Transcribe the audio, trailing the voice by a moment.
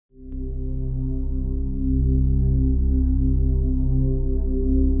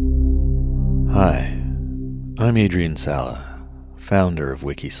Hi, I'm Adrian Sala, founder of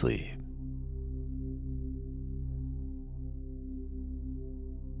Wikisleep.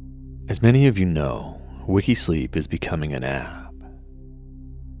 As many of you know, Wikisleep is becoming an app.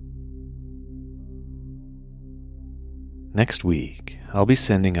 Next week, I'll be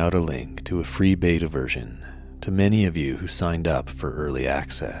sending out a link to a free beta version to many of you who signed up for early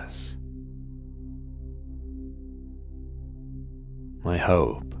access. My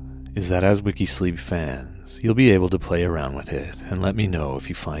hope is that as Wikisleep fans, you'll be able to play around with it and let me know if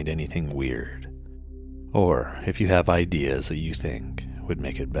you find anything weird, or if you have ideas that you think would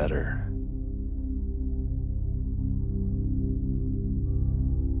make it better.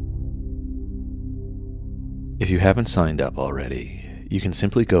 If you haven't signed up already, you can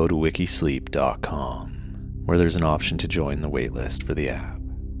simply go to wikisleep.com, where there's an option to join the waitlist for the app.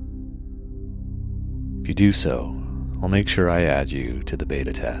 If you do so, I'll make sure I add you to the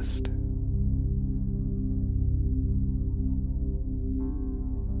beta test.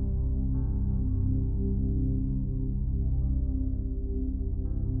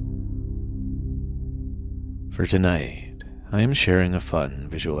 For tonight, I am sharing a fun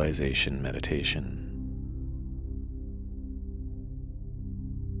visualization meditation.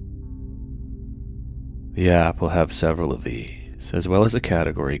 The app will have several of these, as well as a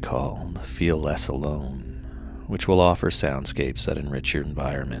category called Feel Less Alone, which will offer soundscapes that enrich your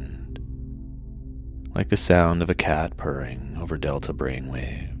environment, like the sound of a cat purring over delta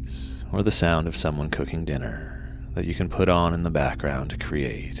brainwaves, or the sound of someone cooking dinner that you can put on in the background to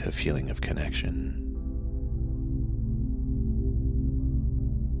create a feeling of connection.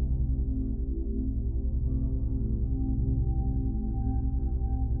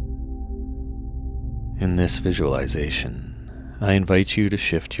 In this visualization, I invite you to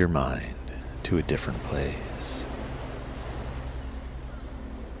shift your mind to a different place.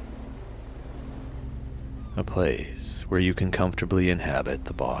 A place where you can comfortably inhabit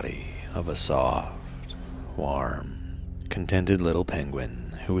the body of a soft, warm, contented little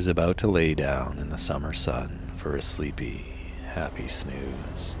penguin who is about to lay down in the summer sun for a sleepy, happy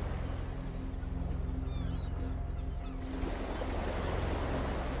snooze.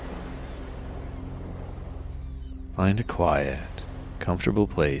 Find a quiet, comfortable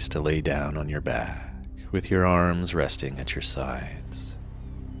place to lay down on your back with your arms resting at your sides.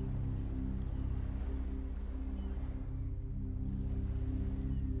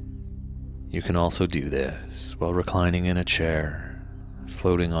 You can also do this while reclining in a chair,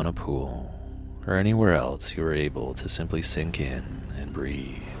 floating on a pool, or anywhere else you are able to simply sink in and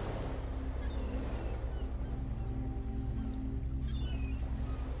breathe.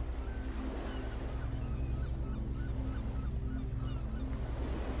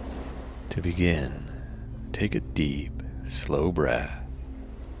 To begin, take a deep, slow breath.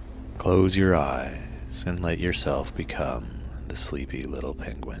 Close your eyes and let yourself become the sleepy little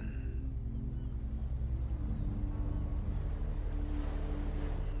penguin.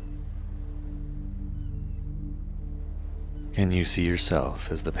 Can you see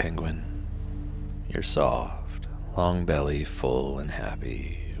yourself as the penguin? You're soft, long belly, full and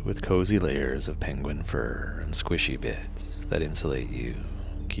happy, with cozy layers of penguin fur and squishy bits that insulate you,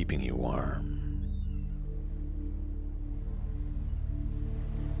 keeping you warm.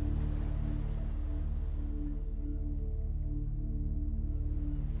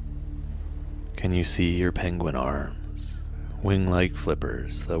 Can you see your penguin arms, wing-like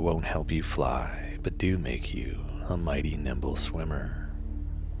flippers that won't help you fly, but do make you a mighty nimble swimmer?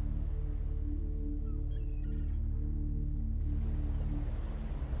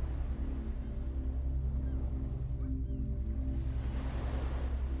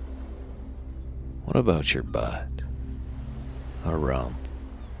 What about your butt? A rump,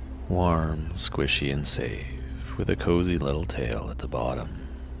 warm, squishy, and safe, with a cozy little tail at the bottom.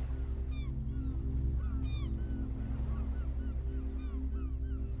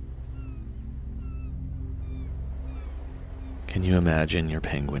 Can you imagine your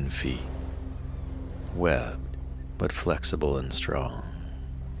penguin feet? Webbed, but flexible and strong.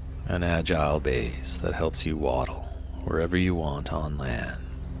 An agile base that helps you waddle wherever you want on land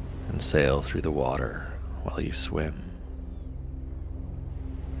and sail through the water while you swim.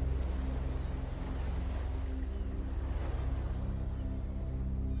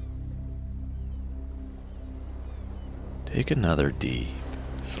 Take another deep,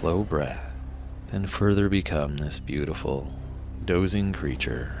 slow breath, then further become this beautiful, dozing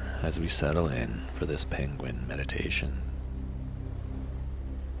creature as we settle in for this penguin meditation.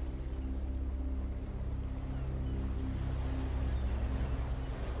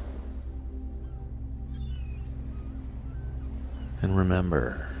 And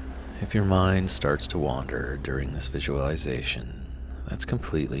remember, If your mind starts to wander during this visualization, that's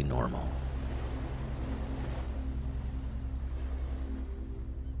completely normal.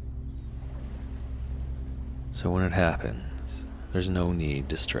 So when it happens, there's no need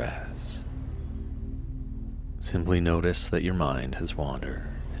to stress. Simply notice that your mind has wandered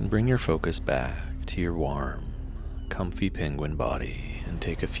and bring your focus back to your warm, comfy penguin body and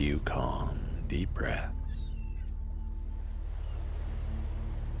take a few calm, deep breaths.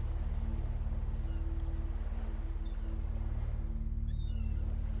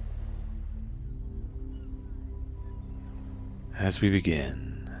 As we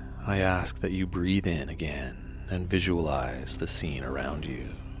begin, I ask that you breathe in again and visualize the scene around you.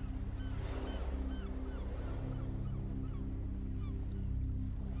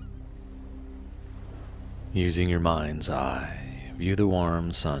 Using your mind's eye, view the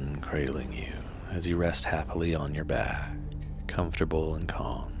warm sun cradling you as you rest happily on your back, comfortable and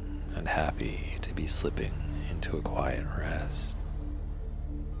calm, and happy to be slipping into a quiet rest.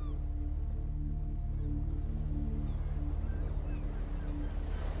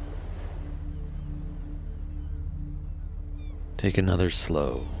 Take another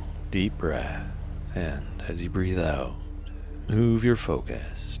slow, deep breath, and as you breathe out, move your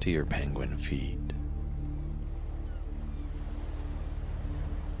focus to your penguin feet.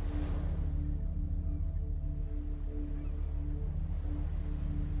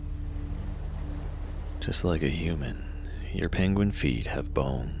 Just like a human, your penguin feet have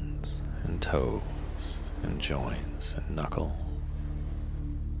bones and toes and joints and knuckles.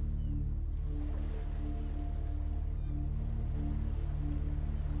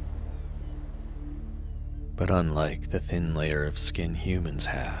 But unlike the thin layer of skin humans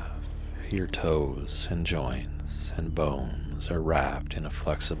have, your toes and joints and bones are wrapped in a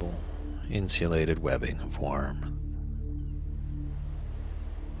flexible, insulated webbing of warmth.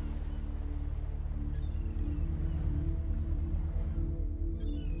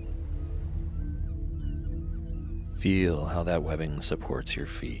 Feel how that webbing supports your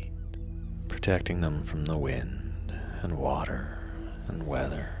feet, protecting them from the wind and water and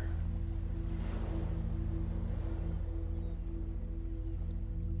weather.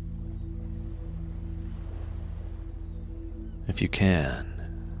 If you can,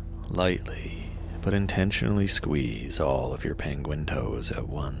 lightly but intentionally squeeze all of your penguin toes at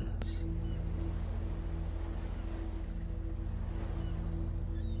once.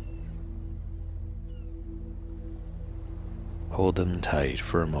 Hold them tight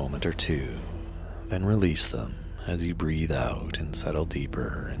for a moment or two, then release them as you breathe out and settle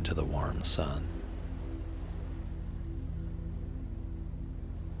deeper into the warm sun.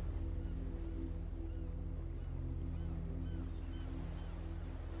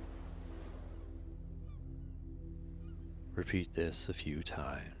 Repeat this a few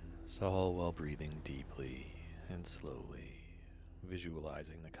times, all while breathing deeply and slowly,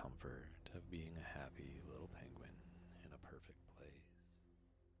 visualizing the comfort of being a happy little penguin in a perfect